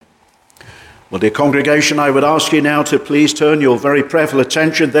Well, dear congregation, I would ask you now to please turn your very prayerful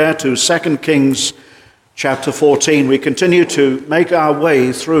attention there to 2 Kings chapter 14. We continue to make our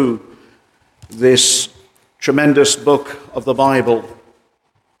way through this tremendous book of the Bible.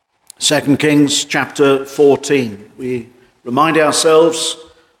 2 Kings chapter 14. We remind ourselves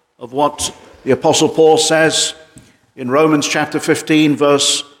of what the Apostle Paul says in Romans chapter 15,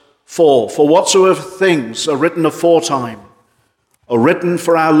 verse 4. For whatsoever things are written aforetime are written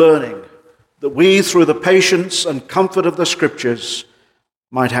for our learning, that we, through the patience and comfort of the Scriptures,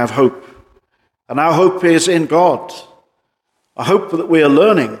 might have hope. And our hope is in God. A hope that we are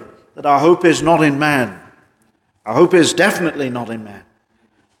learning that our hope is not in man. Our hope is definitely not in man,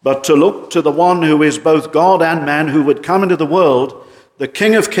 but to look to the one who is both God and man, who would come into the world, the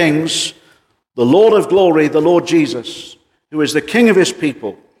King of Kings, the Lord of glory, the Lord Jesus, who is the King of his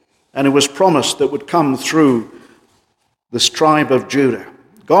people, and who was promised that would come through this tribe of Judah.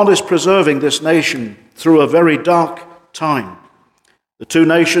 God is preserving this nation through a very dark time. The two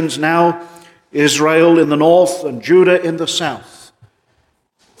nations now, Israel in the north and Judah in the south.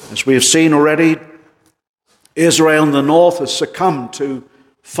 As we have seen already, Israel in the north has succumbed to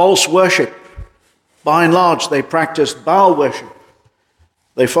false worship. By and large, they practiced Baal worship.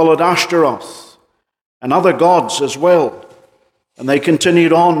 They followed Ashtaroth and other gods as well. And they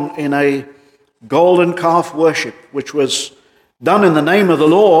continued on in a golden calf worship, which was done in the name of the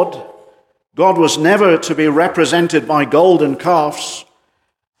Lord. God was never to be represented by golden calves,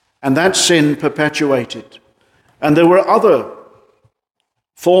 and that sin perpetuated. And there were other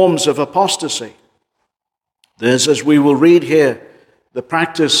forms of apostasy. There's, as we will read here, the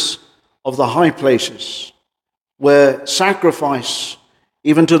practice of the high places, where sacrifice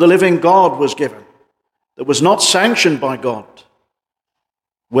even to the living God was given, that was not sanctioned by God,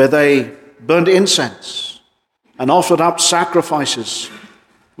 where they burned incense and offered up sacrifices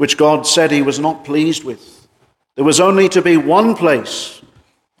which God said he was not pleased with. There was only to be one place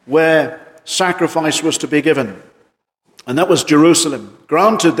where sacrifice was to be given, and that was Jerusalem.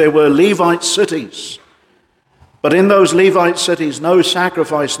 Granted, there were Levite cities, but in those Levite cities, no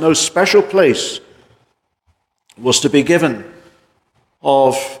sacrifice, no special place was to be given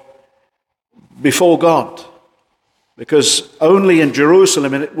before God, because only in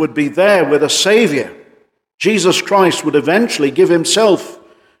Jerusalem, and it would be there where the Savior, Jesus Christ, would eventually give himself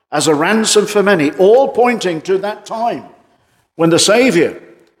as a ransom for many, all pointing to that time when the Savior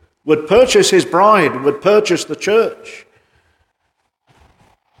would purchase his bride, would purchase the church.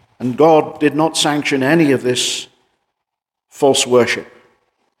 And God did not sanction any of this false worship.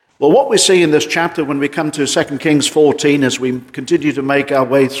 Well, what we see in this chapter when we come to 2 Kings 14, as we continue to make our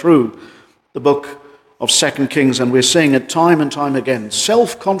way through the book of 2 Kings, and we're seeing it time and time again,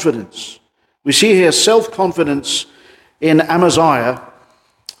 self-confidence. We see here self-confidence in Amaziah,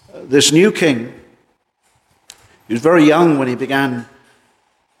 this new king. He was very young when he began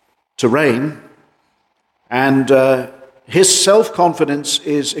to reign, and his self-confidence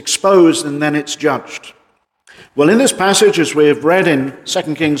is exposed and then it's judged. Well, in this passage, as we have read in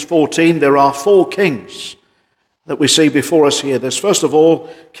 2 Kings 14, there are four kings that we see before us here. There's first of all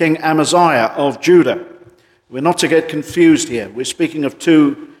King Amaziah of Judah. We're not to get confused here. We're speaking of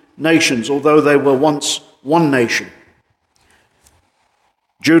two nations, although they were once one nation.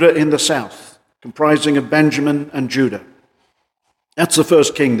 Judah in the south, comprising of Benjamin and Judah. That's the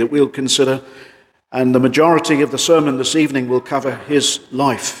first king that we'll consider, and the majority of the sermon this evening will cover his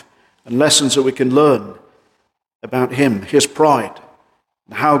life and lessons that we can learn about him, his pride,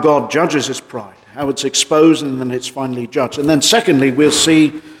 and how God judges his pride, how it's exposed and then it's finally judged. And then secondly, we'll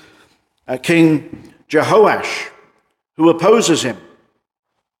see King Jehoash, who opposes him.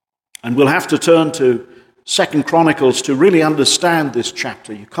 And we'll have to turn to 2 Chronicles to really understand this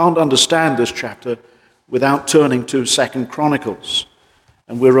chapter. You can't understand this chapter without turning to 2 Chronicles.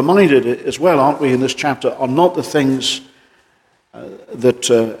 And we're reminded as well, aren't we, in this chapter, are not the things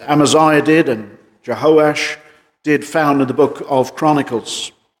that Amaziah did and Jehoash did found in the book of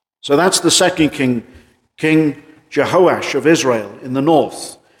Chronicles. So that's the second king, King Jehoash of Israel in the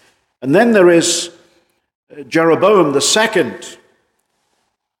north. And then there is Jeroboam the second,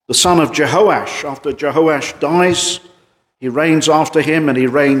 the son of Jehoash. After Jehoash dies, he reigns after him, and he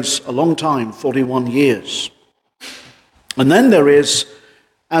reigns a long time, 41 years. And then there is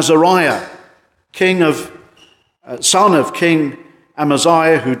Azariah, son of King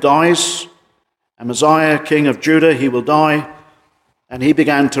Amaziah, who dies. Amaziah, king of Judah, he will die, and he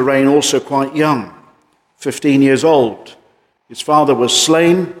began to reign also quite young, 15 years old. His father was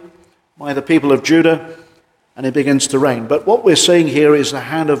slain by the people of Judah, and he begins to reign. But what we're seeing here is the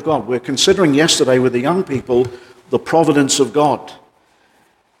hand of God. We're considering yesterday with the young people the providence of God.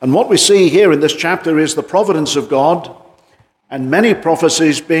 And what we see here in this chapter is the providence of God and many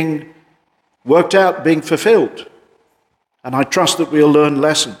prophecies being worked out, being fulfilled. And I trust that we'll learn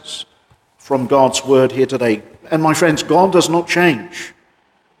lessons from God's word here today. And my friends, God does not change.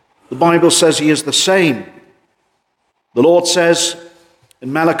 The Bible says he is the same. The Lord says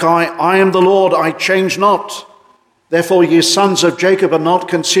in Malachi, I am the Lord, I change not. Therefore ye sons of Jacob are not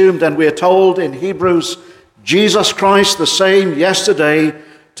consumed. And we are told in Hebrews, Jesus Christ the same yesterday,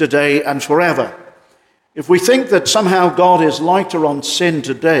 today, and forever. If we think that somehow God is lighter on sin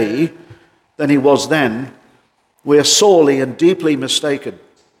today than he was then, we are sorely and deeply mistaken.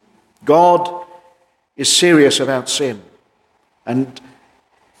 God is serious about sin. And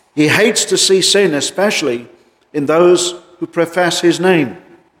he hates to see sin, especially in those who profess his name.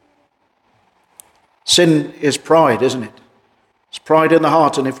 Sin is pride, isn't it? It's pride in the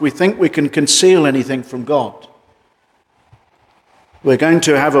heart. And if we think we can conceal anything from God, we're going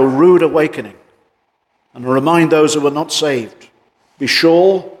to have a rude awakening. And remind those who are not saved, be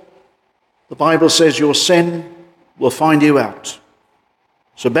sure, the Bible says your sin will find you out.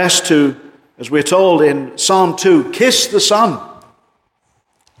 So best to, as we're told in Psalm 2, kiss the Son,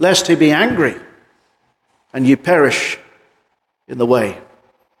 lest he be angry and ye perish in the way.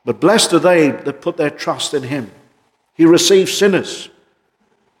 But blessed are they that put their trust in him. He receives sinners,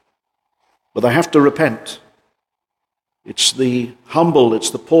 but they have to repent. It's the humble,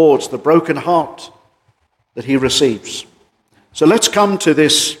 it's the poor, it's the broken heart that he receives. So let's come to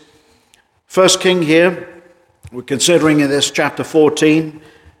this first king here. We're considering in this chapter 14,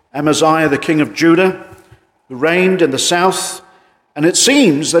 Amaziah, the king of Judah, who reigned in the south. And it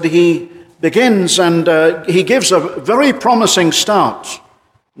seems that he begins and he gives a very promising start.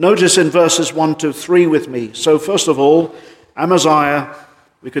 Notice in verses 1 to 3 with me. So first of all, Amaziah,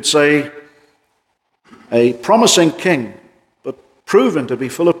 we could say, a promising king, but proven to be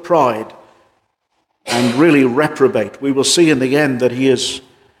full of pride and really reprobate. We will see in the end that he is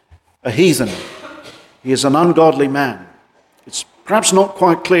a heathen. He is an ungodly man. It's perhaps not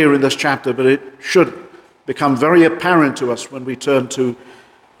quite clear in this chapter, but it should become very apparent to us when we turn to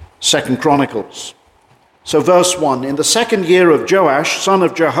 2 Chronicles. So verse 1, in the second year of Joash, son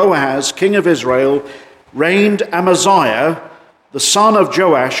of Jehoahaz, king of Israel, reigned Amaziah, the son of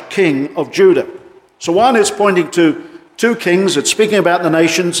Joash, king of Judah. So while it's pointing to two kings, it's speaking about the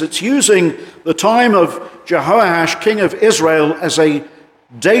nations, it's using the time of Jehoash, king of Israel, as a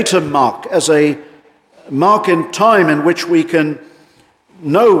datum mark, as a mark in time in which we can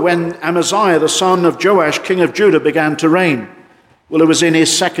know when Amaziah, the son of Joash, king of Judah, began to reign. Well, it was in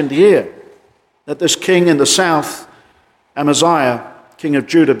his second year that this king in the south, Amaziah, king of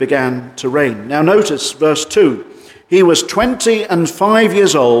Judah, began to reign. Now notice verse 2. He was 25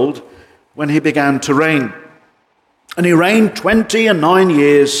 years old when he began to reign. And he reigned 29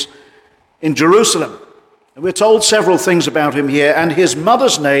 years in Jerusalem. And we're told several things about him here. And his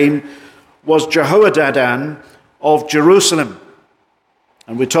mother's name was Jehoiadan of Jerusalem.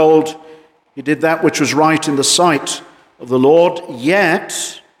 And we're told he did that which was right in the sight of the Lord,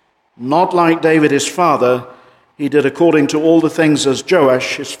 yet, not like David his father, he did according to all the things as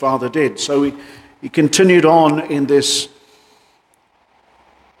Joash his father did. So he continued on in this,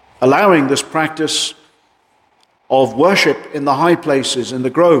 allowing this practice of worship in the high places, in the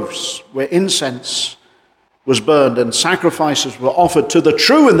groves, where incense was burned and sacrifices were offered to the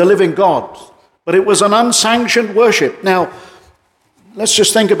true and the living God. But it was an unsanctioned worship. Now, let's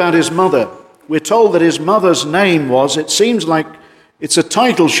just think about his mother. We're told that his mother's name was, it seems like it's a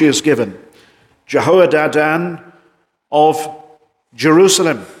title she is given, Jehoiadan of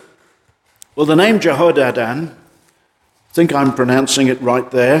Jerusalem. Well, the name Jehoiadan, I think I'm pronouncing it right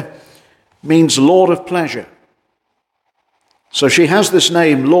there, means Lord of Pleasure. So she has this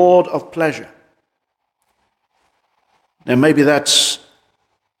name, Lord of Pleasure. Now maybe that's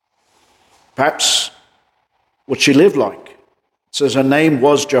perhaps what she lived like. It says her name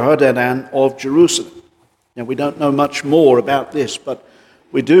was Jehoiadan of Jerusalem. Now we don't know much more about this, but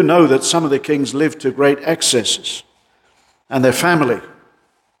we do know that some of the kings lived to great excesses, and their family,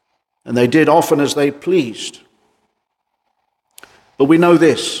 and they did often as they pleased. But we know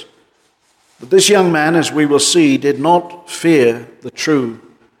this, that this young man, as we will see, did not fear the true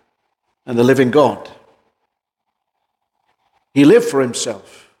and the living God. He lived for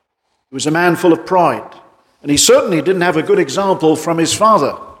himself. He was a man full of pride, and he certainly didn't have a good example from his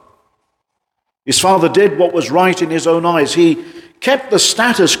father. His father did what was right in his own eyes. He kept the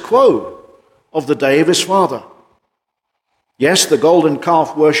status quo of the day of his father. Yes, the golden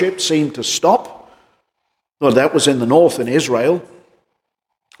calf worship seemed to stop. Well, that was in the north in Israel,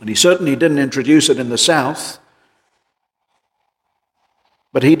 and he certainly didn't introduce it in the south.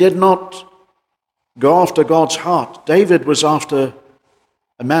 But he did not go after God's heart. David was after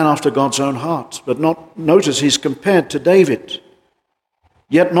a man after God's own heart. But notice he's compared to David.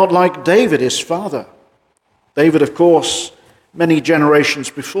 Yet not like David, his father. David, of course, many generations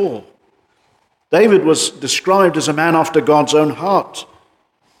before. David was described as a man after God's own heart.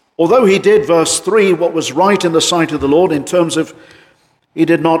 Although he did, verse 3, what was right in the sight of the Lord in terms of he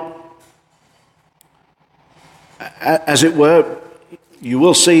did not, as it were, you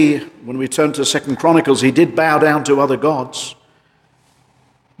will see when we turn to 2 Chronicles, he did bow down to other gods.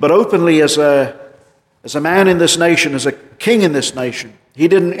 But openly as a man in this nation, as a king in this nation, he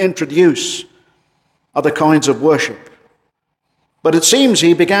didn't introduce other kinds of worship. But it seems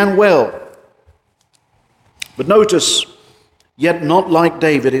he began well. But notice, yet not like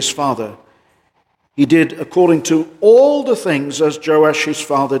David, his father. He did according to all the things as Joash, his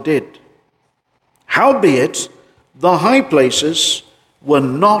father, did. Howbeit, the high places were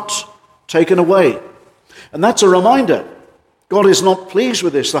not taken away. And that's a reminder. God is not pleased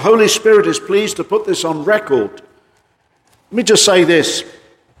with this. The Holy Spirit is pleased to put this on record. Let me just say this.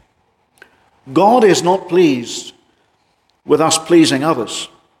 God is not pleased with us pleasing others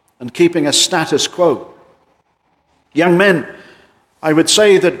and keeping a status quo. Young men, I would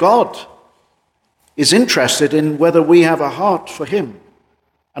say that God is interested in whether we have a heart for him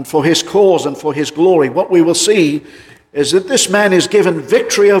and for his cause and for his glory. What we will see is that this man is given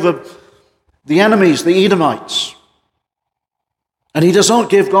victory over the enemies, the Edomites. And he does not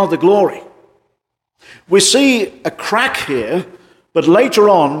give God the glory. We see a crack here, but later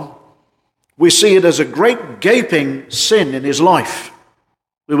on, we see it as a great gaping sin in his life.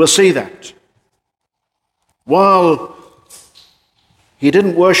 We will see that. While he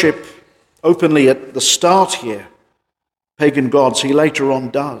didn't worship openly at the start here, pagan gods, he later on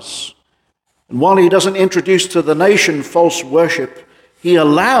does. And while he doesn't introduce to the nation false worship, he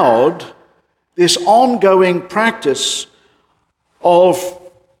allowed this ongoing practice of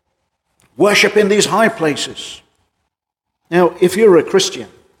worship in these high places. Now, if you're a Christian,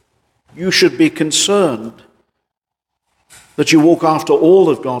 you should be concerned that you walk after all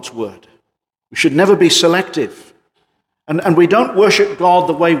of God's word. We should never be selective. And we don't worship God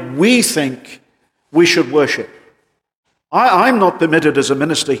the way we think we should worship. I'm not permitted as a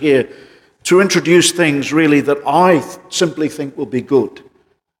minister here to introduce things really that I simply think will be good.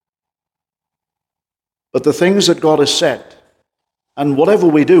 But the things that God has said, and whatever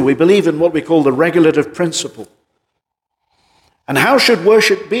we do, we believe in what we call the regulative principle. And how should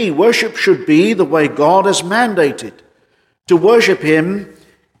worship be? Worship should be the way God has mandated, to worship him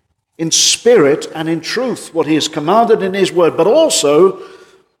in spirit and in truth, what he has commanded in his word. But also,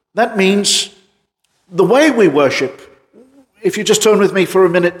 that means the way we worship. If you just turn with me for a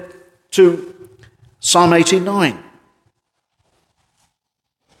minute to Psalm 89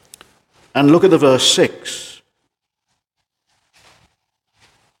 and look at the verse 6.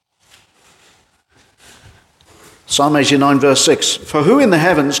 Psalm 89 verse 6. For who in the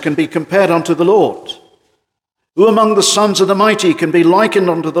heavens can be compared unto the Lord? Who among the sons of the mighty can be likened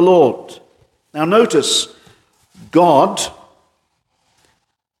unto the Lord? Now notice, God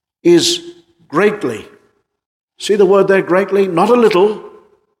is greatly. See the word there, greatly? Not a little,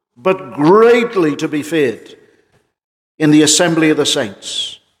 but greatly to be feared in the assembly of the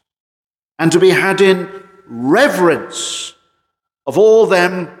saints, and to be had in reverence of all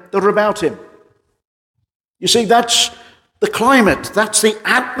them that are about him. You see, that's the climate, that's the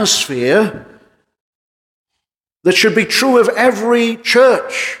atmosphere that should be true of every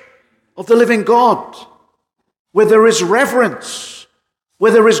church of the living God, where there is reverence,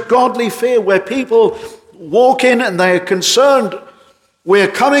 where there is godly fear, where people walk in and they are concerned, we're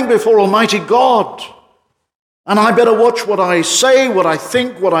coming before Almighty God, and I better watch what I say, what I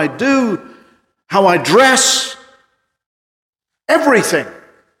think, what I do, how I dress, everything,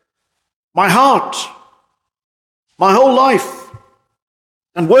 my heart, my whole life.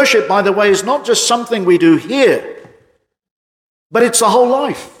 And worship, by the way, is not just something we do here, but it's the whole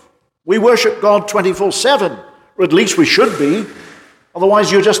life. We worship God 24/7, or at least we should be.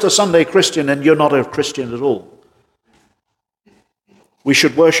 Otherwise, you're just a Sunday Christian and you're not a Christian at all. We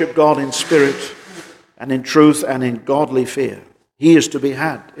should worship God in spirit and in truth and in godly fear. He is to be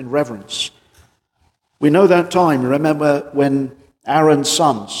had in reverence. We know that time. Remember when Aaron's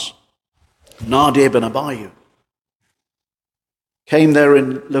sons, Nadab and Abihu, came there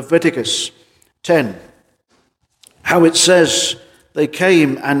in Leviticus 10. How it says they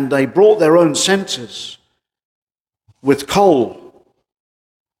came and they brought their own censers with coal.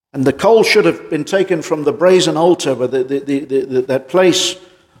 And the coal should have been taken from the brazen altar, where that place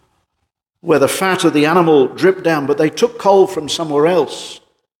where the fat of the animal dripped down, but they took coal from somewhere else.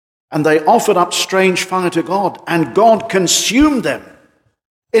 And they offered up strange fire to God, and God consumed them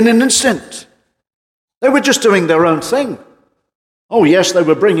in an instant. They were just doing their own thing. Oh yes, they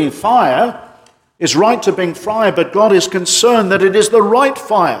were bringing fire. It's right to bring fire, but God is concerned that it is the right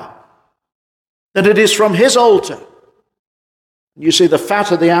fire, that it is from his altar. You see, the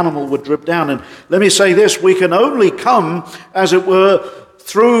fat of the animal would drip down. And let me say this, we can only come, as it were,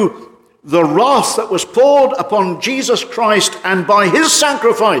 through the wrath that was poured upon Jesus Christ, and by his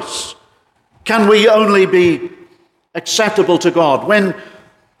sacrifice can we only be acceptable to God. When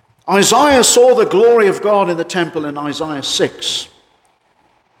Isaiah saw the glory of God in the temple in Isaiah 6,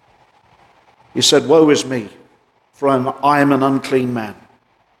 he said, "Woe is me, for I am an unclean man."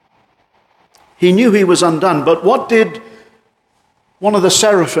 He knew he was undone, but what did one of the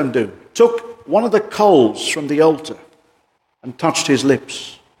seraphim do? Took one of the coals from the altar and touched his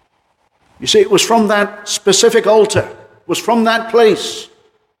lips. You see, it was from that specific altar, it was from that place.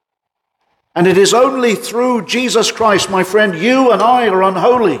 And it is only through Jesus Christ, my friend, you and I are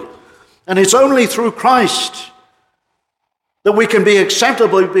unholy. And it's only through Christ that we can be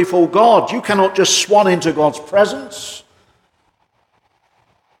acceptable before God. You cannot just swan into God's presence.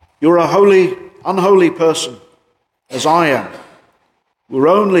 You're a holy, unholy person, as I am. We're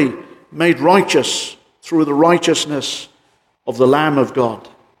only made righteous through the righteousness of the Lamb of God,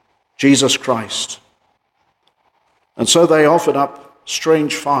 Jesus Christ. And so they offered up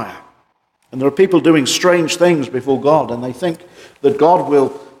strange fire. And there are people doing strange things before God, and they think that God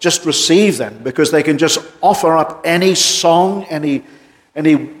will just receive them because they can just offer up any song, any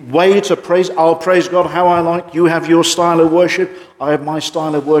way to praise. I'll praise God how I like. You have your style of worship. I have my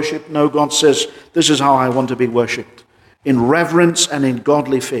style of worship. No, God says, this is how I want to be worshipped, in reverence and in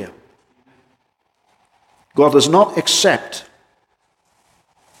godly fear. God does not accept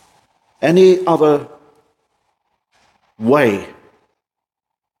any other way,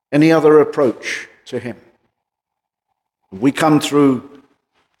 any other approach to him. We come through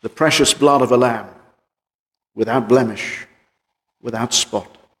the precious blood of a lamb, without blemish, without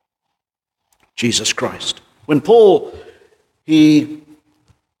spot, Jesus Christ. When Paul, he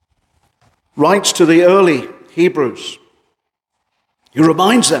writes to the early Hebrews, he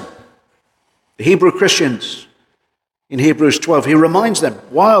reminds them, the Hebrew Christians, in Hebrews 12, he reminds them,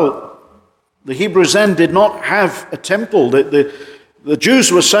 while the Hebrews then did not have a temple, the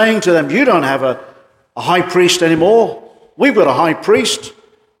Jews were saying to them, you don't have a high priest anymore. We've got a high priest.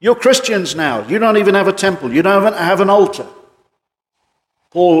 You're Christians now. You don't even have a temple. You don't have an altar.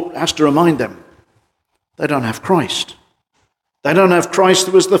 Paul has to remind them, they don't have Christ. They don't have Christ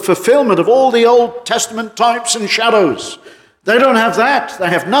who was the fulfillment of all the Old Testament types and shadows. They don't have that. They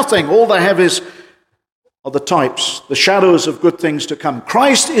have nothing. All they have are the types, the shadows of good things to come.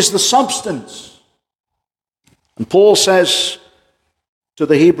 Christ is the substance. And Paul says to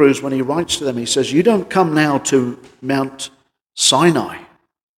the Hebrews when he writes to them, he says, you don't come now to Mount Sinai.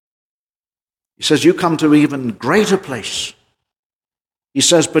 He says, you come to even greater place. He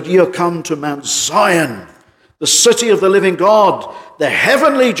says, but you come to Mount Zion, the city of the living God, the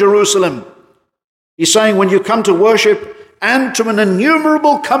heavenly Jerusalem. He's saying when you come to worship, and to an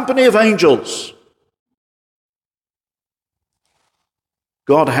innumerable company of angels.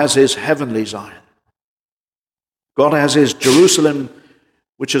 God has his heavenly Zion. God has his Jerusalem,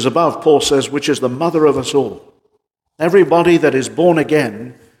 which is above, Paul says, which is the mother of us all. Everybody that is born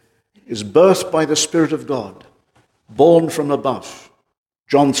again is birthed by the Spirit of God, born from above.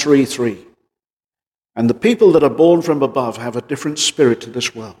 John 3:3. And the people that are born from above have a different spirit to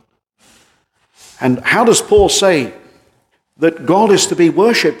this world. And how does Paul say that God is to be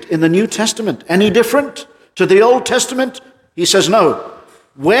worshipped in the New Testament? Any different to the Old Testament? He says, no.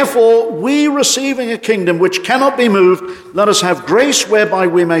 Wherefore, we receiving a kingdom which cannot be moved, let us have grace whereby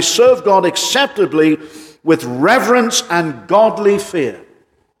we may serve God acceptably with reverence and godly fear.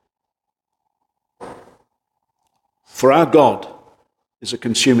 For our God is a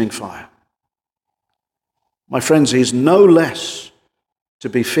consuming fire. My friends, he's no less to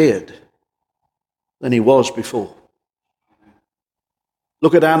be feared than he was before.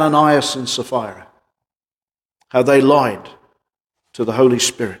 Look at Ananias and Sapphira, how they lied to the Holy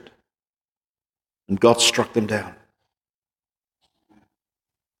Spirit, and God struck them down.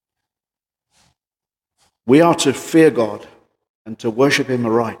 We are to fear God and to worship him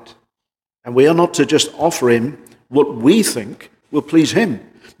aright. And we are not to just offer him what we think will please him,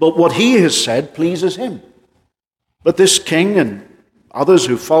 but what he has said pleases him. But this king and others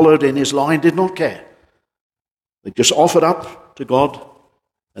who followed in his line did not care. They just offered up to God,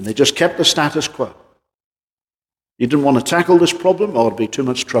 and they just kept the status quo. You didn't want to tackle this problem, or it'd be too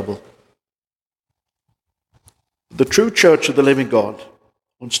much trouble. The true church of the living God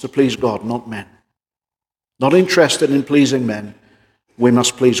wants to please God, not men. Not interested in pleasing men. We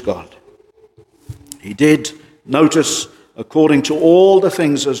must please God. He did, notice, according to all the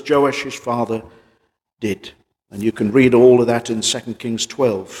things as Joash his father did. And you can read all of that in 2 Kings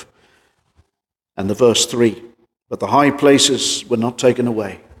 12 and the verse 3. But the high places were not taken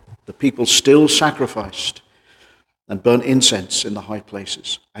away. The people still sacrificed and burnt incense in the high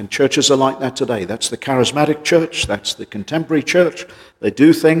places. And churches are like that today. That's the charismatic church. That's the contemporary church. They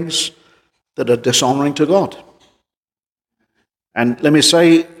do things that are dishonoring to God. And let me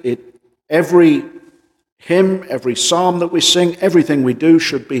say it, every hymn, every psalm that we sing, everything we do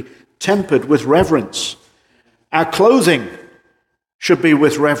should be tempered with reverence. Our clothing should be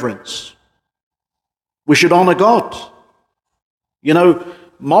with reverence. We should honor God. You know,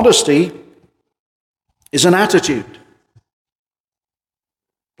 modesty is an attitude.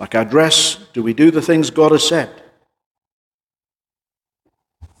 Like our dress, do we do the things God has said?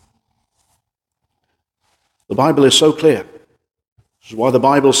 The Bible is so clear. This is why the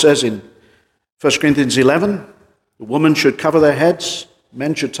Bible says in 1 Corinthians 11, the women should cover their heads,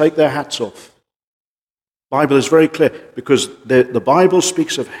 men should take their hats off. The Bible is very clear because the Bible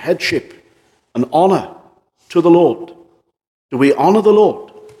speaks of headship and honor to the Lord. Do we honor the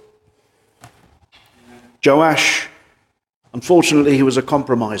Lord? Joash, unfortunately, he was a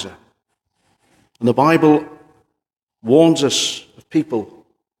compromiser. And the Bible warns us of people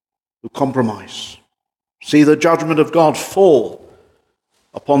who compromise. See the judgment of God fall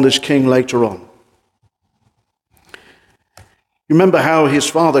upon this king later on. You remember how his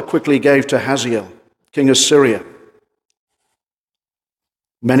father quickly gave to Hazael, king of Syria,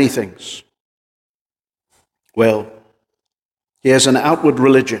 many things. Well, he has an outward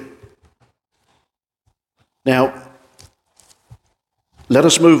religion. Now, let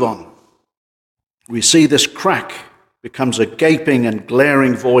us move on. We see this crack becomes a gaping and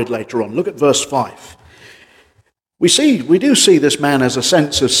glaring void later on. Look at verse 5. We do see this man as a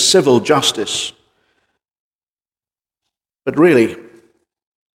sense of civil justice. But really,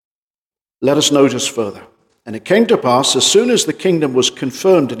 let us notice further. And it came to pass, as soon as the kingdom was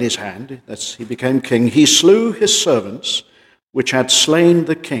confirmed in his hand, as he became king, he slew his servants, which had slain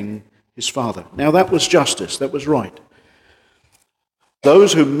the king, his father. Now that was justice, that was right.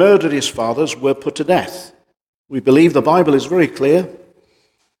 Those who murdered his fathers were put to death. We believe the Bible is very clear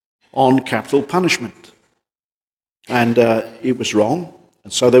on capital punishment. And it was wrong,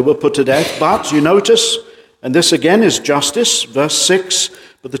 and so they were put to death. But you notice, and this again is justice, verse 6,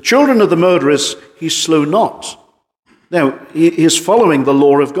 but the children of the murderers he slew not. Now, he is following the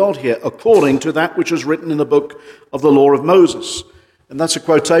law of God here, according to that which is written in the book of the law of Moses. And that's a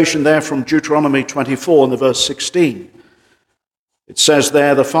quotation there from Deuteronomy 24 and the verse 16. It says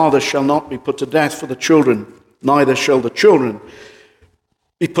there, the father shall not be put to death for the children, neither shall the children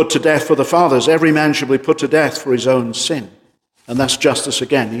be put to death for the fathers. Every man shall be put to death for his own sin. And that's justice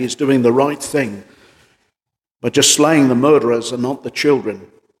again. He is doing the right thing by just slaying the murderers and not the children,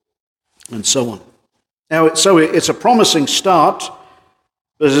 and so on. Now, so it's a promising start.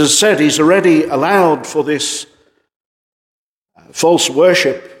 But as I said, he's already allowed for this false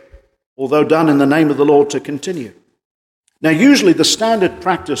worship, although done in the name of the Lord, to continue. Now, usually the standard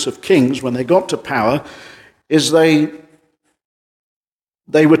practice of kings when they got to power is they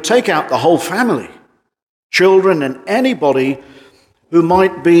would take out the whole family, children and anybody who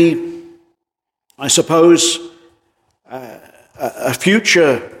might be, I suppose, a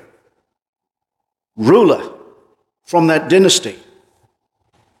future ruler from that dynasty.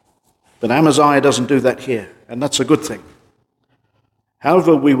 But Amaziah doesn't do that here, and that's a good thing.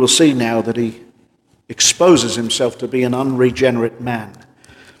 However, we will see now that he exposes himself to be an unregenerate man.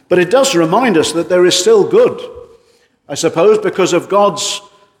 But it does remind us that there is still good, I suppose, because of God's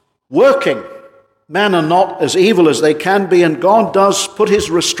working. Men are not as evil as they can be, and God does put his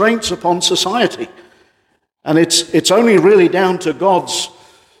restraints upon society. And it's only really down to God's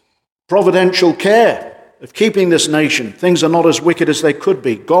providential care of keeping this nation. Things are not as wicked as they could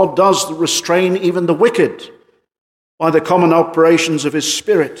be. God does restrain even the wicked by the common operations of his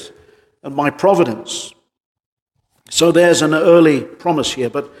Spirit and by providence. So there's an early promise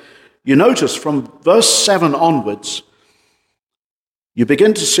here. But you notice from verse 7 onwards, you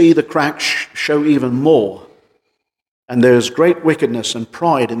begin to see the cracks show even more. And there's great wickedness and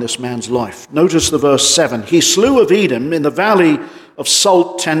pride in this man's life. Notice the verse 7. He slew of Edom in the valley of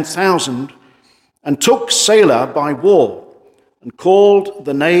Salt 10,000 and took Selah by war and called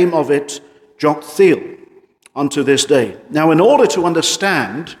the name of it Joktheel unto this day. Now, in order to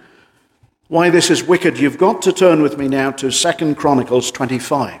understand why this is wicked, you've got to turn with me now to 2 Chronicles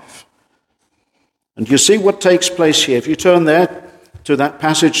 25. And you see what takes place here. If you turn there, to that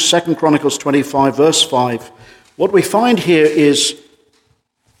passage, 2 Chronicles 25, verse 5, what we find here is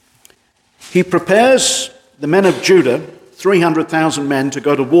he prepares the men of Judah, 300,000 men, to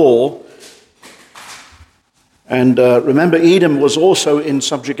go to war. And remember, Edom was also in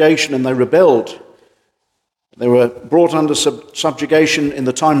subjugation and they rebelled. They were brought under subjugation in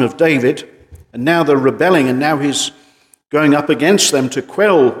the time of David, and now they're rebelling, and now he's going up against them to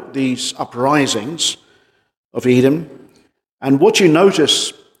quell these uprisings of Edom. And what you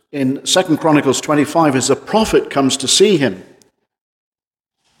notice in 2 Chronicles 25 is a prophet comes to see him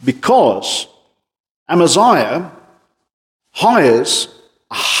because Amaziah hires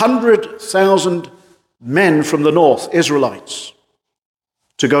 100,000 men from the north, Israelites,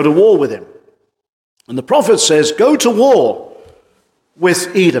 to go to war with him. And the prophet says, go to war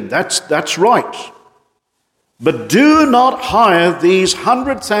with Edom. That's right. But do not hire these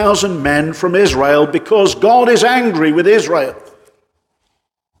 100,000 men from Israel because God is angry with Israel.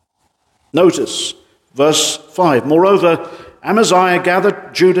 Notice verse 5. Moreover, Amaziah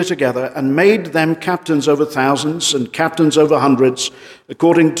gathered Judah together and made them captains over thousands and captains over hundreds,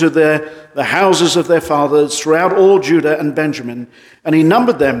 according to the houses of their fathers, throughout all Judah and Benjamin. And he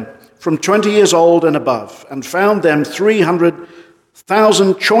numbered them from 20 years old and above, and found them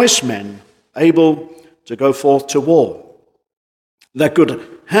 300,000 choice men able to go forth to war, that could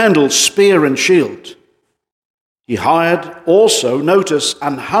handle spear and shield. He hired also, notice,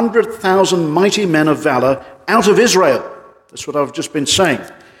 100,000 mighty men of valor out of Israel. That's what I've just been saying.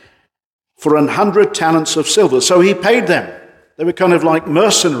 For 100 talents of silver. So he paid them. They were kind of like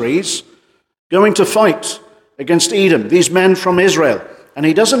mercenaries going to fight against Edom, these men from Israel. And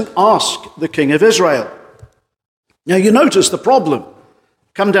he doesn't ask the king of Israel. Now you notice the problem.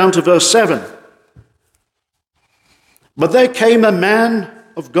 Come down to verse 7. But there came a man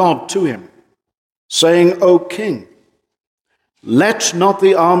of God to him, saying, O king, let not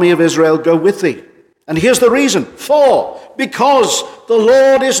the army of Israel go with thee. And here's the reason. Because the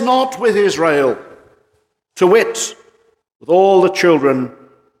Lord is not with Israel, to wit, with all the children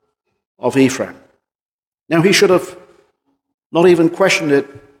of Ephraim. Now he should have not even questioned it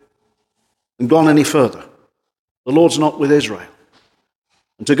and gone any further. The Lord's not with Israel.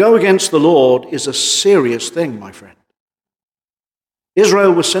 And to go against the Lord is a serious thing, my friend.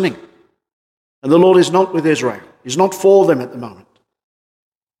 Israel was sinning, and the Lord is not with Israel. He's not for them at the moment.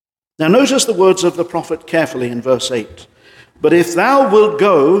 Now notice the words of the prophet carefully in verse 8. But if thou wilt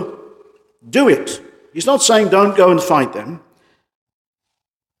go, do it. He's not saying don't go and fight them,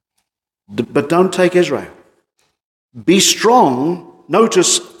 but don't take Israel. Be strong,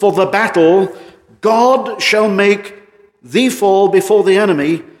 notice, for the battle. God shall make thee fall before the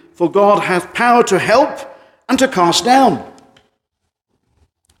enemy, for God hath power to help and to cast down.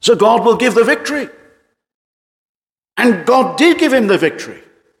 So God will give the victory. And God did give him the victory.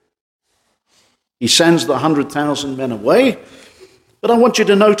 He sends the 100,000 men away. But I want you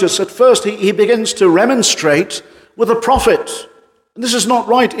to notice at first he begins to remonstrate with a prophet. And this is not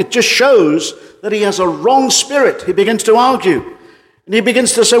right. It just shows that he has a wrong spirit. He begins to argue. And he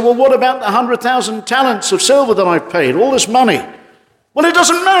begins to say, well, what about the 100,000 talents of silver that I've paid? All this money. Well, it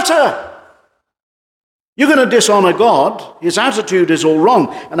doesn't matter. You're going to dishonor God. His attitude is all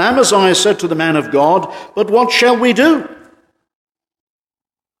wrong. And Amaziah said to the man of God, but what shall we do?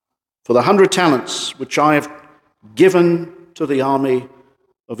 For the 100 talents which I have given to the army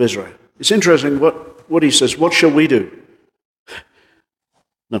of Israel. It's interesting what he says. What shall we do?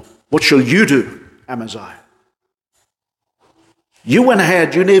 No. What shall you do, Amaziah? You went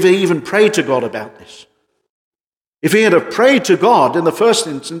ahead. You never even prayed to God about this. If he had have prayed to God in the first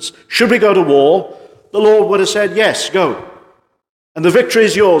instance, should we go to war? The Lord would have said, yes, go. And the victory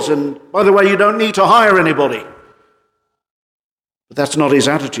is yours. And by the way, you don't need to hire anybody. But that's not his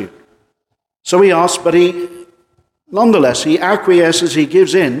attitude. So he asks, but nonetheless, he acquiesces, he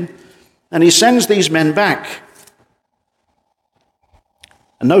gives in, and he sends these men back.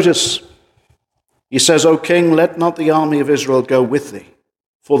 And notice, he says, O king, let not the army of Israel go with thee,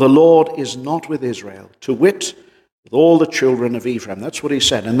 for the Lord is not with Israel, to wit, with all the children of Ephraim. That's what he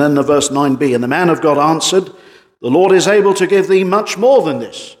said. And then the verse 9b, and the man of God answered, the Lord is able to give thee much more than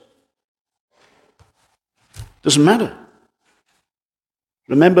this. Doesn't matter.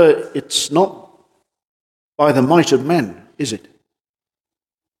 Remember, it's not by the might of men, is it?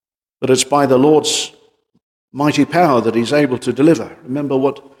 But it's by the Lord's mighty power that he's able to deliver. Remember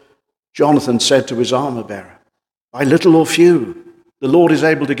what Jonathan said to his armor bearer. By little or few, the Lord is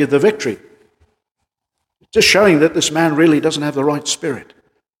able to give the victory. Just showing that this man really doesn't have the right spirit.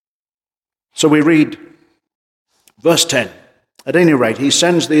 So we read verse 10. At any rate, he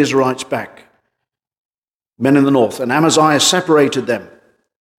sends the Israelites back. men in the north. And Amaziah separated them,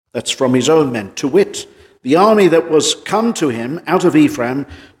 that's from his own men, to wit, the army that was come to him out of Ephraim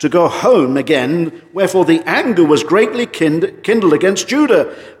to go home again, wherefore the anger was greatly kindled against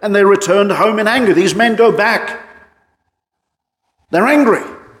Judah, and they returned home in anger. These men go back. They're angry.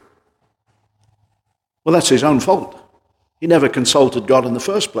 Well, that's his own fault. He never consulted God in the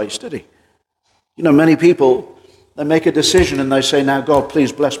first place, did he? You know, many people, they make a decision and they say, now, God,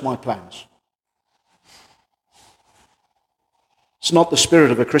 please bless my plans. It's not the spirit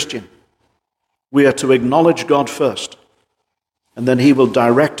of a Christian. We are to acknowledge God first, and then he will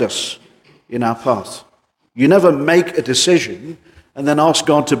direct us in our path. You never make a decision and then ask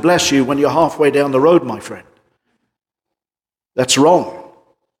God to bless you when you're halfway down the road, my friend. That's wrong.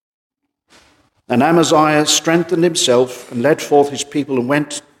 And Amaziah strengthened himself and led forth his people and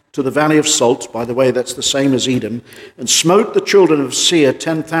went to the valley of Salt, by the way, that's the same as Edom, and smote the children of Seir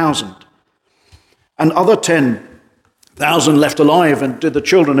 10,000, and other 10,000 left alive, and did the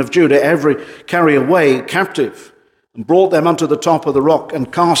children of Judah every carry away captive, and brought them unto the top of the rock,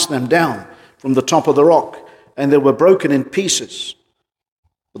 and cast them down from the top of the rock, and they were broken in pieces.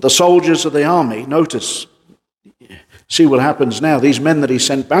 But the soldiers of the army, notice, see what happens now. These men that he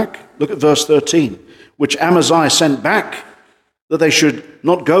sent back, look at verse 13, which Amaziah sent back, that they should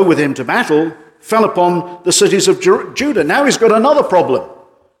not go with him to battle, fell upon the cities of Judah. Now he's got another problem.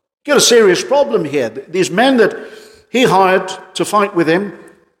 Got a serious problem here. These men that he hired to fight with him,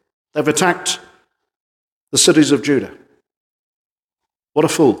 they've attacked the cities of Judah. What a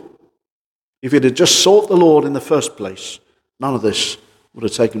fool. If he'd have just sought the Lord in the first place, none of this would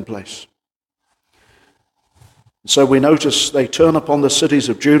have taken place. So we notice they turn upon the cities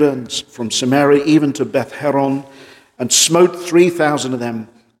of Judah, and from Samaria even to Beth Horon, and smote 3,000 of them,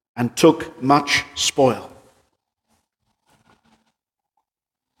 and took much spoil.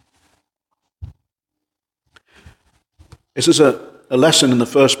 This is a lesson in the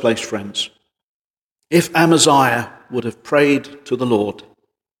first place, friends. If Amaziah would have prayed to the Lord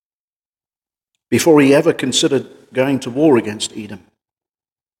before he ever considered going to war against Edom,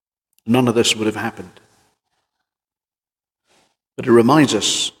 none of this would have happened. But it reminds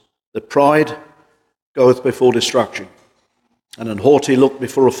us that pride goeth before destruction, and an haughty look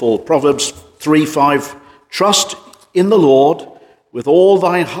before a fall. Proverbs 3:5, trust in the Lord with all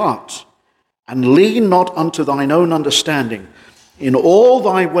thy heart, and lean not unto thine own understanding. In all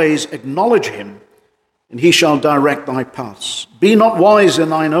thy ways acknowledge him, and he shall direct thy paths. Be not wise in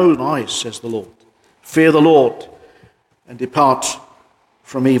thine own eyes, says the Lord. Fear the Lord, and depart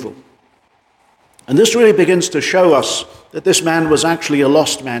from evil. And this really begins to show us that this man was actually a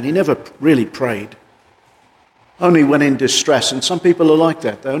lost man. He never really prayed, only when in distress. And some people are like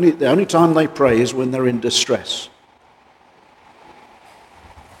that. The only time they pray is when they're in distress.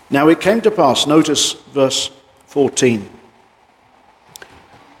 Now it came to pass, notice verse 14,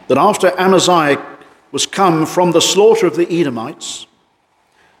 that after Amaziah was come from the slaughter of the Edomites,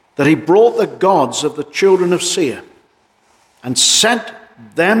 that he brought the gods of the children of Seir and set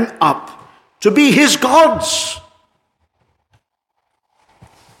them up to be his gods,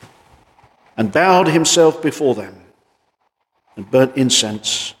 and bowed himself before them, and burnt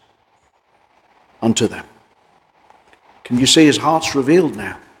incense unto them. Can you see his heart's revealed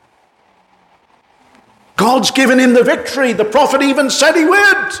now? God's given him the victory. The prophet even said he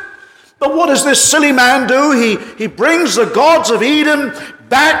would. But what does this silly man do? He brings the gods of Edom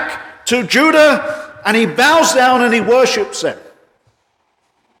back to Judah, and he bows down and he worships them.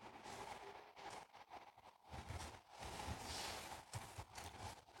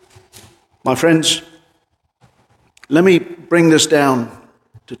 My friends, let me bring this down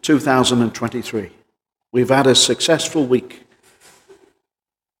to 2023. We've had a successful week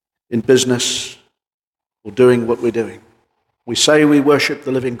in business or doing what we're doing. We say we worship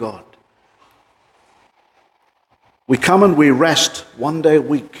the living God. We come and we rest one day a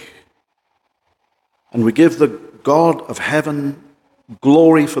week, and we give the God of heaven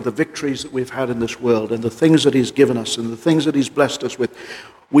glory for the victories that we've had in this world and the things that he's given us and the things that he's blessed us with.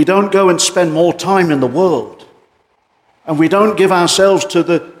 We don't go and spend more time in the world, and we don't give ourselves to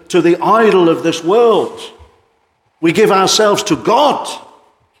the idol of this world. We give ourselves to God.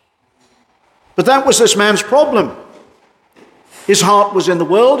 But that was this man's problem. His heart was in the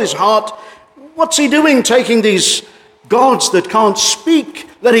world. His heart, what's he doing taking these gods that can't speak,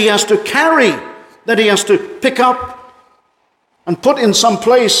 that he has to carry, that he has to pick up and put in some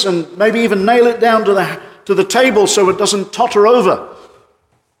place and maybe even nail it down to the table so it doesn't totter over?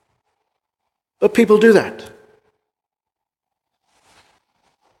 But people do that.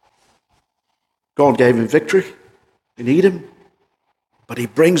 God gave him victory in Edom, But he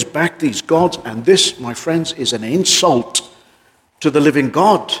brings back these gods, and this, my friends, is an insult to the living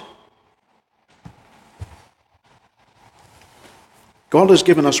God. God has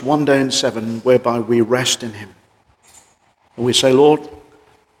given us one day in 7 whereby we rest in him. And we say, Lord,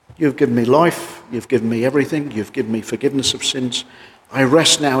 you've given me life, you've given me everything, you've given me forgiveness of sins. I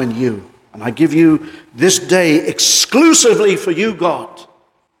rest now in you, and I give you this day exclusively for you, God.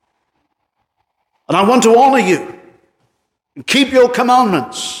 And I want to honor you and keep your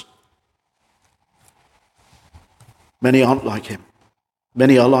commandments. Many aren't like him.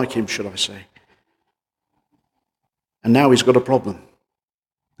 Many are like him, should I say. And now he's got a problem.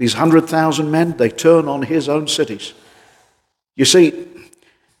 These 100,000 men, they turn on his own cities. You see,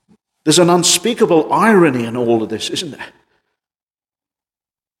 there's an unspeakable irony in all of this, isn't there?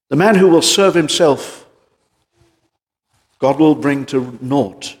 The man who will serve himself, God will bring to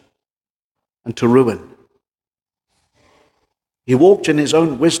naught and to ruin. He walked in his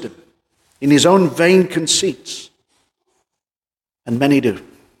own wisdom, in his own vain conceits, and many do.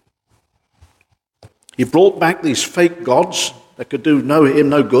 He brought back these fake gods that could do him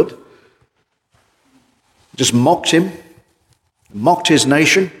no good. Just mocked him, mocked his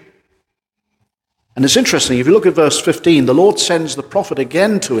nation. And it's interesting, if you look at verse 15, the Lord sends the prophet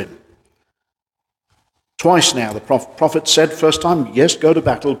again to him. Twice now, the prophet said, first time, yes, go to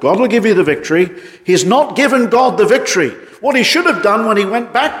battle. God will give you the victory. He's not given God the victory. What he should have done when he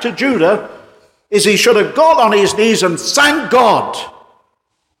went back to Judah is he should have got on his knees and thanked God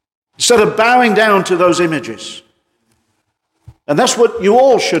instead of bowing down to those images. And that's what you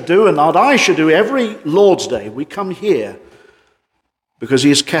all should do, and what I should do every Lord's Day. We come here because he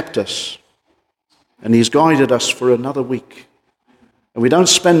has kept us and he's guided us for another week. And we don't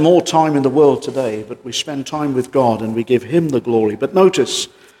spend more time in the world today, but we spend time with God and we give him the glory. But notice,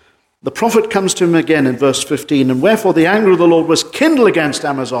 the prophet comes to him again in verse 15, and wherefore the anger of the Lord was kindled against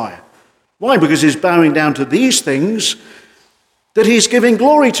Amaziah. Why? Because he's bowing down to these things that he's giving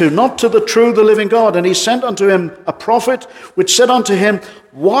glory to, not to the true, the living God. And he sent unto him a prophet, which said unto him,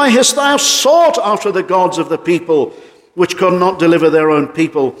 why hast thou sought after the gods of the people, which could not deliver their own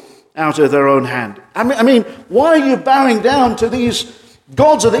people out of their own hand? I mean, why are you bowing down to these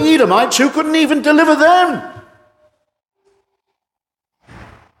gods of the Edomites who couldn't even deliver them?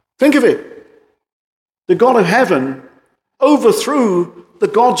 Think of it. The God of heaven overthrew the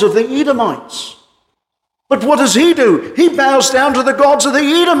gods of the Edomites. But what does he do? He bows down to the gods of the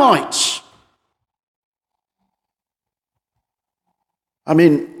Edomites. I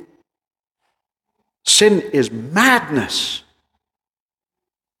mean, sin is madness,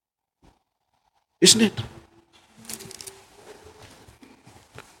 isn't it?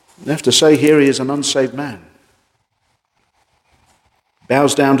 I have to say here he is an unsaved man.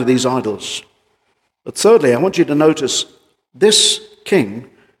 Bows down to these idols. But thirdly, I want you to notice this king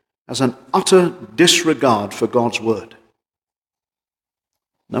has an utter disregard for God's word.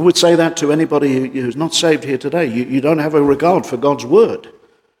 And I would say that to anybody who's not saved here today. You don't have a regard for God's word.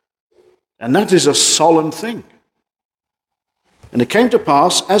 And that is a solemn thing. And it came to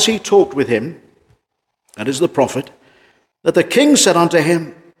pass, as he talked with him, that is the prophet, that the king said unto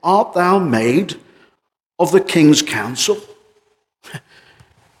him, art thou made of the king's counsel?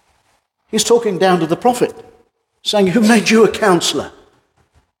 He's talking down to the prophet, saying, who made you a counselor?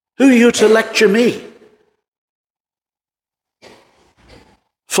 Who are you to lecture me?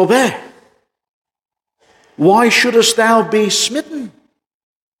 Forbear. Why shouldest thou be smitten?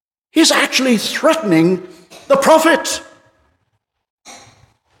 He's actually threatening the prophet.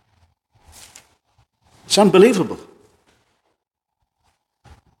 It's unbelievable.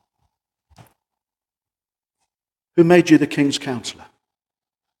 Who made you the king's counselor?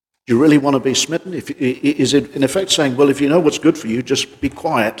 Do you really want to be smitten? Is it in effect saying, well, if you know what's good for you, just be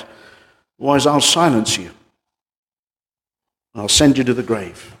quiet, otherwise I'll silence you. I'll send you to the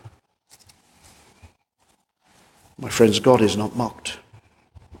grave. My friends, God is not mocked.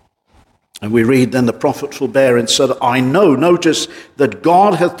 And we read, then the prophet forbear and said, I know, notice, that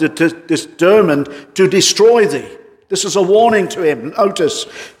God hath determined to destroy thee. This is a warning to him, notice,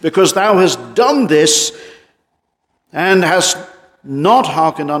 because thou hast done this and hast not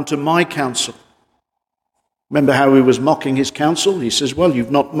hearkened unto my counsel. Remember how he was mocking his counsel? He says, well,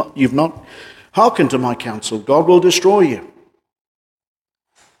 you've not hearkened to my counsel. God will destroy you.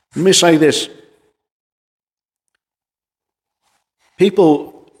 Let me say this.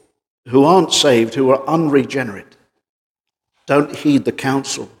 People who aren't saved, who are unregenerate, don't heed the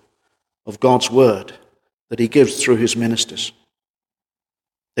counsel of God's word that he gives through his ministers.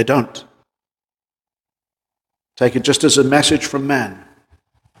 They don't. Take it just as a message from man,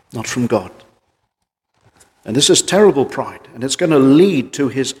 not from God. And this is terrible pride, and it's going to lead to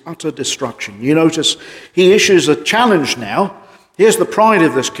his utter destruction. You notice he issues a challenge now. Here's the pride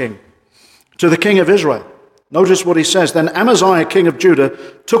of this king to the king of Israel. Notice what he says. Then Amaziah, king of Judah,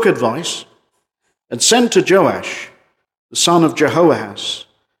 took advice and sent to Joash, the son of Jehoahaz,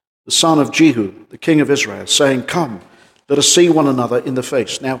 the son of Jehu, the king of Israel, saying, "Come, let us see one another in the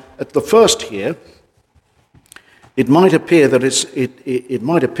face." Now, at the first here, it might appear that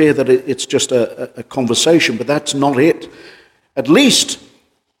it's just a conversation, but that's not it. At least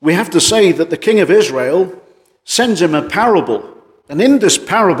we have to say that the king of Israel sends him a parable, and in this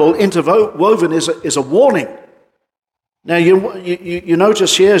parable interwoven is a warning. Now you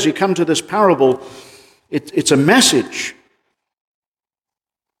notice here as you come to this parable, it's a message.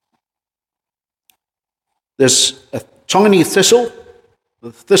 There's a tiny thistle,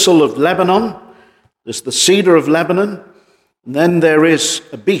 the thistle of Lebanon. There's the cedar of Lebanon, and then there is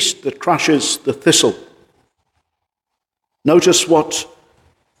a beast that crushes the thistle. Notice what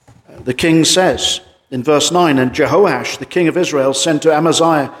the king says in verse 9, "And Jehoash, the king of Israel, sent to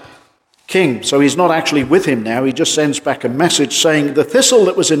Amaziah, king." So he's not actually with him now, he just sends back a message saying, "The thistle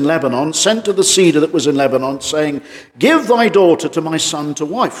that was in Lebanon sent to the cedar that was in Lebanon, saying, 'Give thy daughter to my son to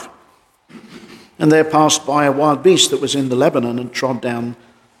wife.' And there passed by a wild beast that was in the Lebanon and trod down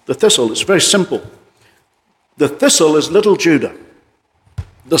the thistle." It's very simple. The thistle is little Judah.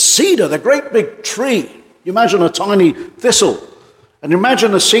 The cedar, the great big tree. You imagine a tiny thistle, and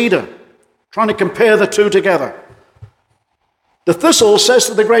imagine a cedar. Trying to compare the two together. The thistle says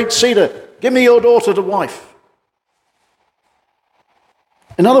to the great cedar, "Give me your daughter to wife."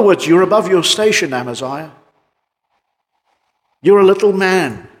 In other words, you're above your station, Amaziah. You're a little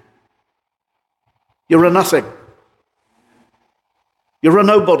man. You're a nothing. You're a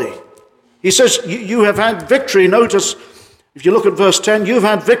nobody. He says, you have had victory. Notice, if you look at verse 10, you've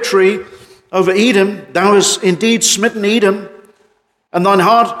had victory over Edom. Thou hast indeed smitten Edom, and thine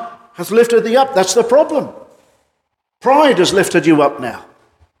heart hath lifted thee up. That's the problem. Pride has lifted you up now.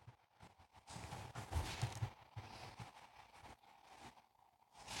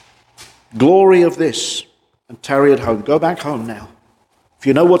 Glory of this, and tarry at home. Go back home now. If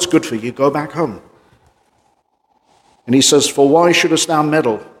you know what's good for you, go back home. And he says, "For why shouldest thou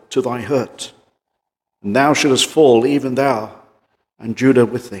meddle to thy hurt? And thou shouldest fall, even thou, and Judah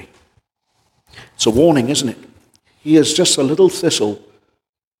with thee." It's a warning, isn't it? He is just a little thistle,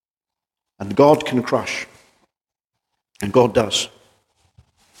 and God can crush. And God does.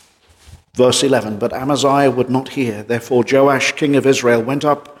 Verse 11, "But Amaziah would not hear. Therefore Joash, king of Israel, went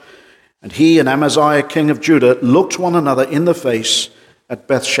up, and he and Amaziah, king of Judah, looked one another in the face at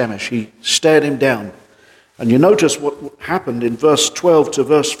Beth-shemesh." He stared him down. And you notice what happened in verse 12 to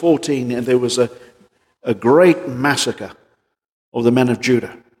verse 14, and there was a great massacre of the men of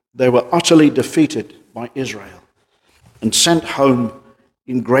Judah. They were utterly defeated by Israel and sent home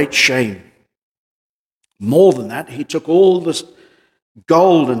in great shame. More than that, he took all the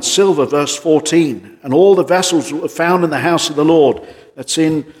gold and silver, verse 14, and all the vessels that were found in the house of the Lord, that's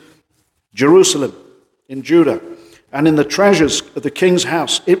in Jerusalem, in Judah, and in the treasures of the king's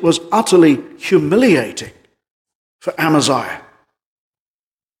house. It was utterly humiliating for Amaziah.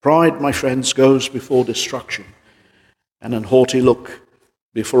 Pride, my friends, goes before destruction, and an haughty look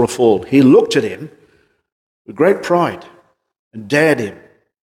before a fall. He looked at him with great pride and dared him.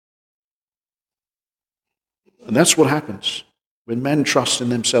 And that's what happens when men trust in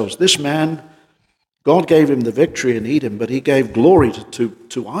themselves. This man, God gave him the victory in Edom, but he gave glory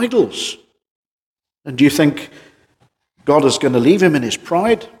to idols. And do you think God is going to leave him in his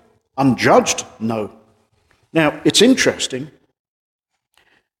pride unjudged? No. Now, it's interesting.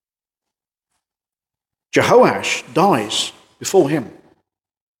 Jehoash dies before him.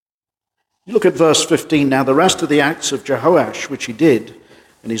 You look at verse 15 now. "The rest of the acts of Jehoash, which he did,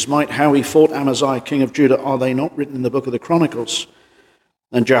 and his might, how he fought Amaziah, king of Judah, are they not written in the book of the Chronicles?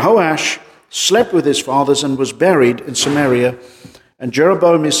 And Jehoash slept with his fathers and was buried in Samaria, and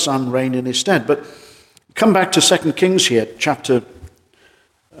Jeroboam his son reigned in his stead." But come back to 2 Kings here, chapter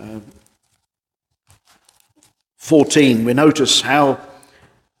 14. We notice how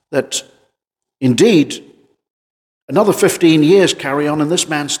that indeed another 15 years carry on and this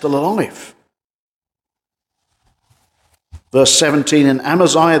man's still alive. Verse 17, "And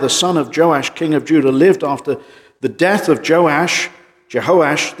Amaziah the son of Joash, king of Judah, lived after the death of Jehoash,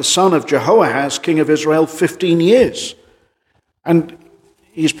 the son of Jehoahaz, king of Israel, 15 years. And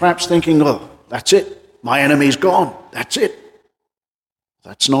he's perhaps thinking, "Oh, that's it. My enemy's gone. That's it."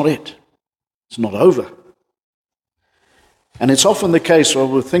 That's not it. It's not over. And it's often the case, while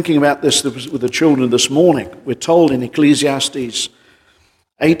we're thinking about this with the children this morning, we're told in Ecclesiastes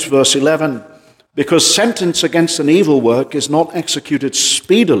 8, verse 11, because sentence against an evil work is not executed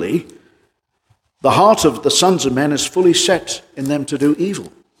speedily, the heart of the sons of men is fully set in them to do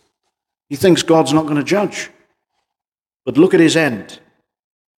evil. He thinks God's not going to judge. But look at his end.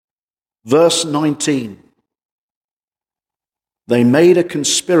 Verse 19. They made a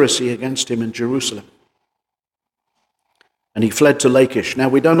conspiracy against him in Jerusalem, and he fled to Lachish. Now,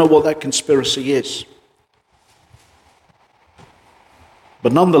 we don't know what that conspiracy is,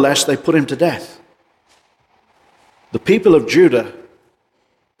 but nonetheless, they put him to death. The people of Judah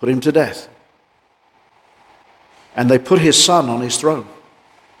put him to death, and they put his son on his throne.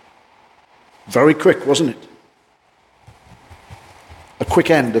 Very quick, wasn't it? A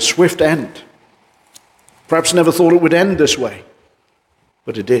quick end, a swift end. Perhaps never thought it would end this way,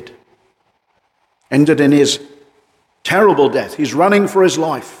 but it did. Ended in his terrible death. He's running for his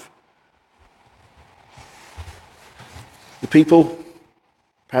life. The people,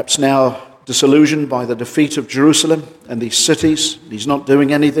 perhaps now disillusioned by the defeat of Jerusalem and these cities, he's not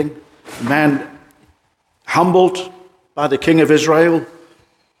doing anything. The man humbled by the king of Israel,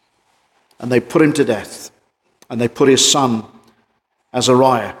 and they put him to death. And they put his son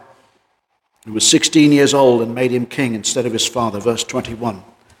Azariah, who was 16 years old, and made him king instead of his father. Verse 21.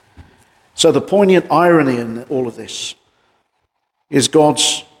 So the poignant irony in all of this is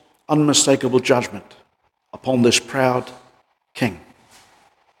God's unmistakable judgment upon this proud king.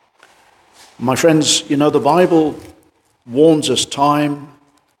 My friends, you know, the Bible warns us time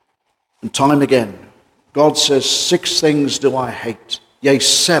and time again. God says, 6 things do I hate, yea,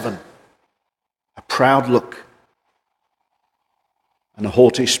 7. A proud look and a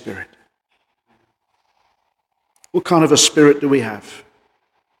haughty spirit. What kind of a spirit do we have?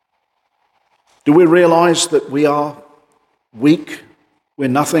 Do we realize that we are weak, we're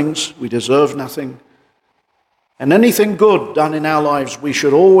nothings, we deserve nothing? And anything good done in our lives, we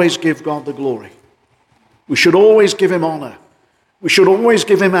should always give God the glory. We should always give him honor. We should always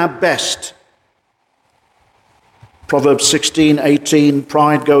give him our best. Proverbs 16:18,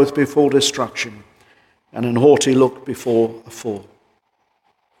 pride goeth before destruction, and an haughty look before a fall.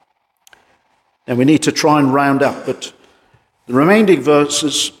 And we need to try and round up, but the remaining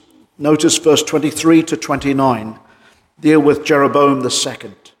verses, notice verse 23 to 29, deal with Jeroboam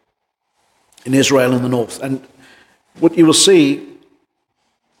II in Israel in the north. And what you will see,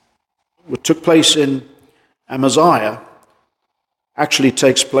 what took place in Amaziah, actually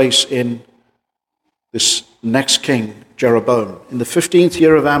takes place in this next king, Jeroboam. In the 15th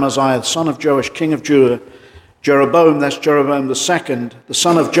year of Amaziah, the son of Joash, king of Judah, Jeroboam, that's Jeroboam II, the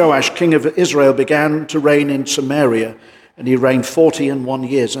son of Joash, king of Israel, began to reign in Samaria, and he reigned 41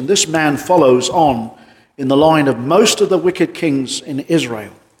 years. And this man follows on in the line of most of the wicked kings in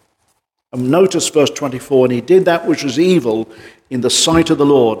Israel. And notice verse 24, and he did that which was evil in the sight of the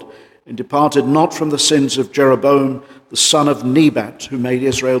Lord, and departed not from the sins of Jeroboam, the son of Nebat, who made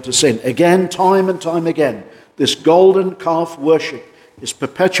Israel to sin. Again, time and time again, this golden calf worship is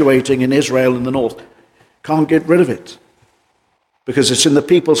perpetuating in Israel in the north. Can't get rid of it because it's in the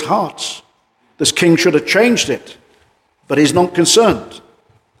people's hearts. This king should have changed it, but he's not concerned.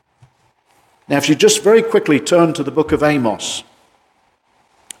 Now, if you just very quickly turn to the book of Amos.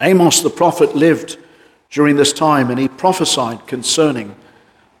 Amos the prophet lived during this time, and he prophesied concerning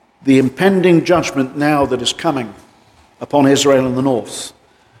the impending judgment now that is coming upon Israel in the north.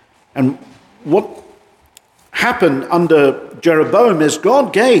 And what happened under Jeroboam is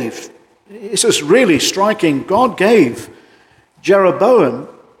God gave, this is really striking, God gave Jeroboam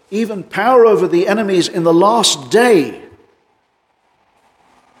even power over the enemies in the last day.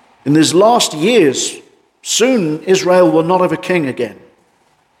 In these last years, soon Israel will not have a king again.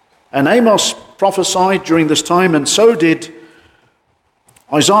 And Amos prophesied during this time, and so did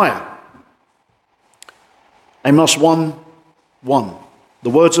Isaiah. Amos 1:1. The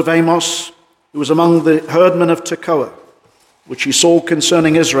words of Amos, who was among the herdmen of Tekoa, which he saw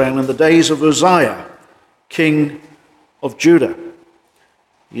concerning Israel in the days of Uzziah, king of Judah.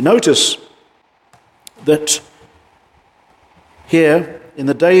 You notice that here, in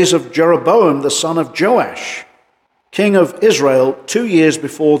the days of Jeroboam, the son of Joash, king of Israel, 2 years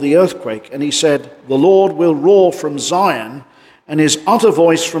before the earthquake, and he said, the Lord will roar from Zion, and his utter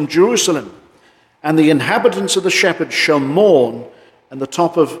voice from Jerusalem, and the inhabitants of the shepherds shall mourn, and the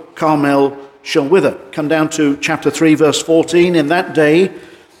top of Carmel shall wither. Come down to chapter 3, verse 14. In that day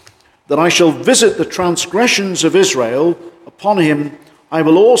that I shall visit the transgressions of Israel, upon him I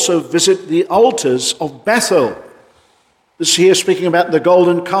will also visit the altars of Bethel. This here speaking about the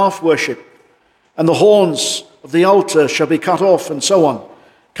golden calf worship, and the horns of the altar shall be cut off, and so on.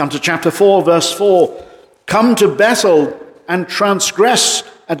 Come to chapter 4, verse 4. Come to Bethel and transgress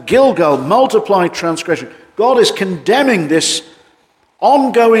at Gilgal multiplied transgression. God is condemning this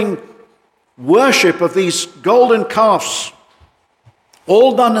ongoing worship of these golden calves,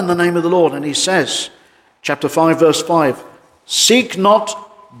 all done in the name of the Lord. And he says, chapter 5, verse 5, seek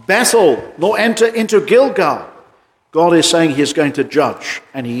not Bethel, nor enter into Gilgal. God is saying he is going to judge,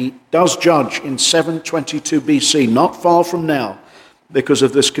 and he does judge in 722 BC, not far from now, because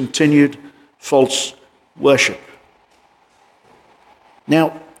of this continued false worship.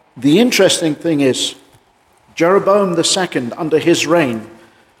 Now, the interesting thing is, Jeroboam II, under his reign,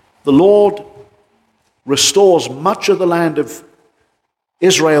 the Lord restores much of the land of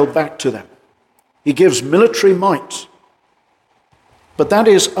Israel back to them. He gives military might. But that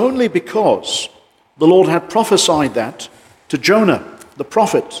is only because the Lord had prophesied that to Jonah, the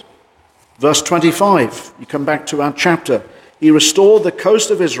prophet. Verse 25, you come back to our chapter. He restored the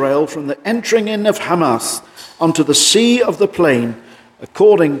coast of Israel from the entering in of Hamath unto the sea of the plain,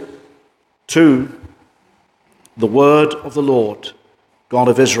 according to the word of the Lord, God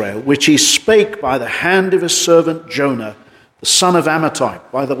of Israel, which he spake by the hand of his servant Jonah, the son of Amittai.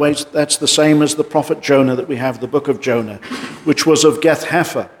 By the way, that's the same as the prophet Jonah that we have, the book of Jonah, which was of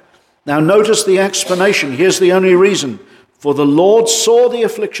Gath-hepher. Now notice the explanation. Here's the only reason. For the Lord saw the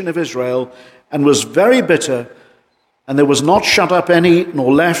affliction of Israel and was very bitter, and there was not shut up any,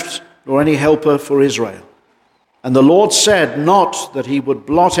 nor left, nor any helper for Israel. And the Lord said not that he would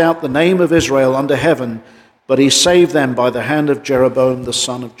blot out the name of Israel under heaven, but he saved them by the hand of Jeroboam the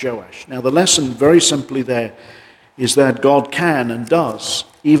son of Joash. Now the lesson very simply there is that God can and does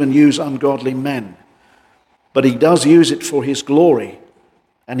even use ungodly men. But he does use it for his glory.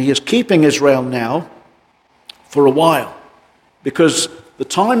 And he is keeping Israel now for a while, because the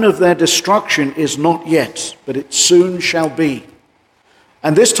time of their destruction is not yet, but it soon shall be.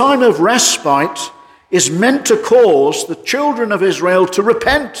 And this time of respite is meant to cause the children of Israel to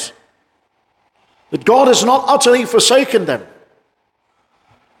repent. That God has not utterly forsaken them.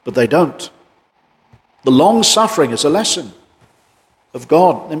 But they don't. The long suffering is a lesson of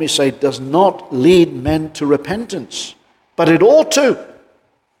God, let me say, does not lead men to repentance. But it ought to.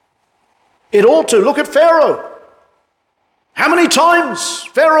 It ought to. Look at Pharaoh. How many times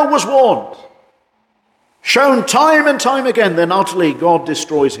Pharaoh was warned? Shown time and time again, then utterly God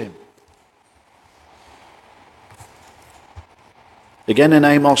destroys him. Again in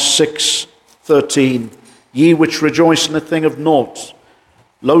Amos 6:13, ye which rejoice in a thing of naught,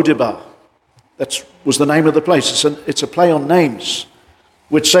 Lodebar, that was the name of the place. It's a play on names,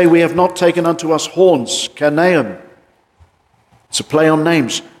 which say we have not taken unto us horns, Carnaim. It's a play on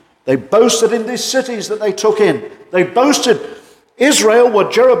names. They boasted in these cities that they took in. They boasted, Israel,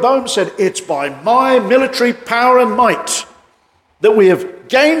 what Jeroboam said, it's by my military power and might that we have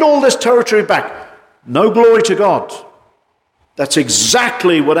gained all this territory back. No glory to God. That's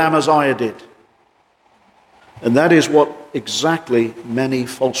exactly what Amaziah did. And that is what exactly many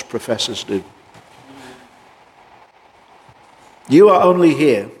false professors do. You are only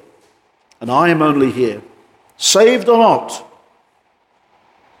here, and I am only here, saved or not,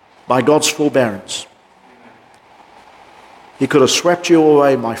 by God's forbearance. He could have swept you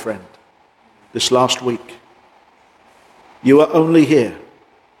away, my friend, this last week. You are only here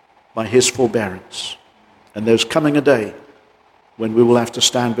by his forbearance. And there's coming a day when we will have to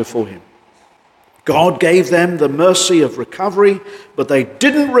stand before him. God gave them the mercy of recovery, but they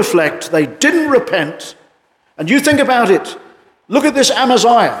didn't reflect, they didn't repent. And you think about it. Look at this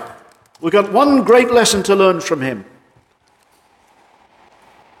Amaziah. We've got one great lesson to learn from him.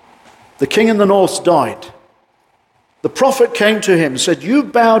 The king in the north died. The prophet came to him and said, you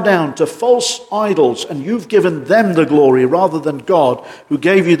bow down to false idols and you've given them the glory rather than God who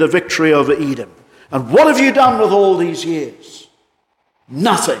gave you the victory over Edom. And what have you done with all these years?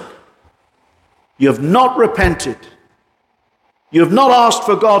 Nothing. You have not repented. You have not asked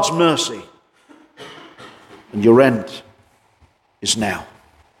for God's mercy. And your end is now.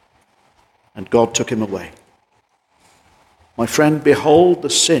 And God took him away. My friend, behold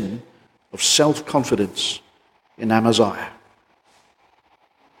the sin of self-confidence in Amaziah.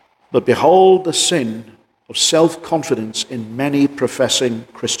 But behold the sin of self-confidence in many professing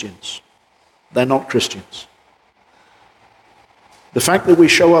Christians. They're not Christians. The fact that we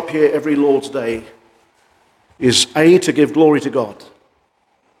show up here every Lord's Day is A, to give glory to God,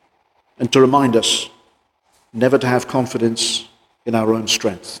 and to remind us never to have confidence in our own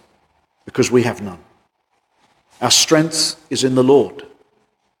strength, because we have none. Our strength is in the Lord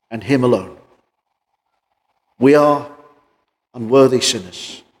and him alone. We are unworthy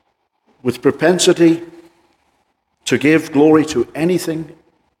sinners with propensity to give glory to anything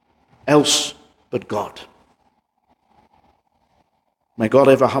else but God. May God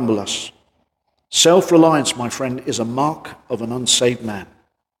ever humble us. Self-reliance, my friend, is a mark of an unsaved man.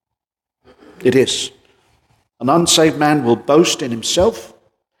 It is. An unsaved man will boast in himself.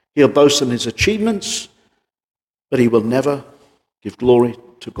 He'll boast in his achievements, but he will never give glory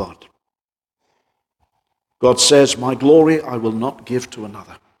to God. God says, my glory I will not give to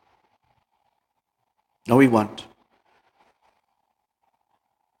another. No, he won't.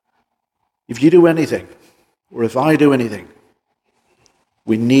 If you do anything, or if I do anything,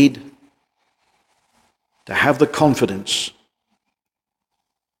 we need to have the confidence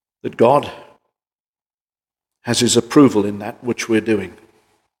that God has his approval in that which we're doing,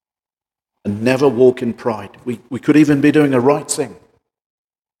 and never walk in pride. We could even be doing a right thing,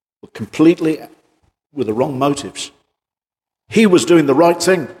 but completely with the wrong motives. He was doing the right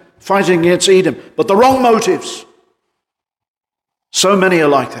thing, fighting against Edom, but the wrong motives. So many are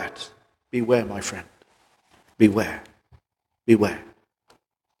like that. Beware, my friend. Beware. Beware.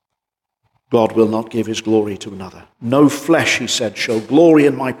 God will not give his glory to another. No flesh, he said, shall glory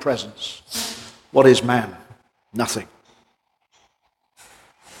in my presence. What is man? Nothing.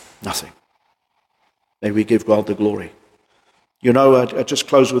 Nothing. May we give God the glory. You know, I just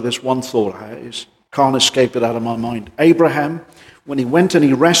close with this one thought. I can't escape it out of my mind. Abraham, when he went and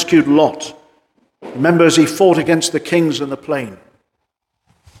he rescued Lot, remember as he fought against the kings in the plain,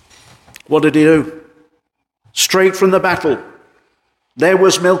 what did he do? Straight from the battle, there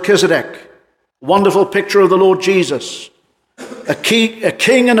was Melchizedek, wonderful picture of the Lord Jesus, a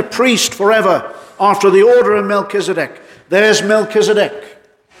king and a priest forever after the order of Melchizedek. There's Melchizedek,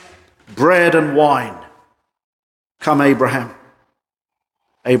 bread and wine. Come, Abraham.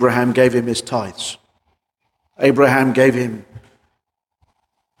 Abraham gave him his tithes. Abraham gave him,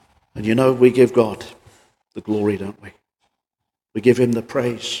 and you know, we give God the glory, don't we? We give him the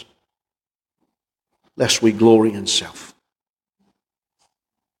praise, lest we glory in self.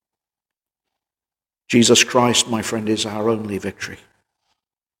 Jesus Christ, my friend, is our only victory.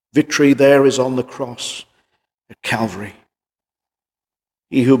 Victory there is on the cross at Calvary.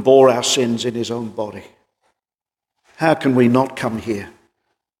 He who bore our sins in his own body. How can we not come here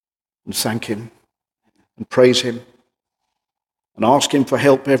and thank him and praise him and ask him for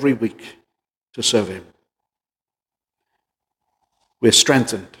help every week to serve him? We're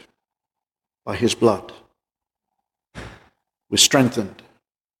strengthened by his blood. We're strengthened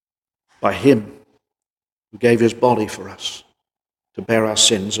by him who gave his body for us to bear our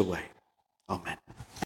sins away. Amen.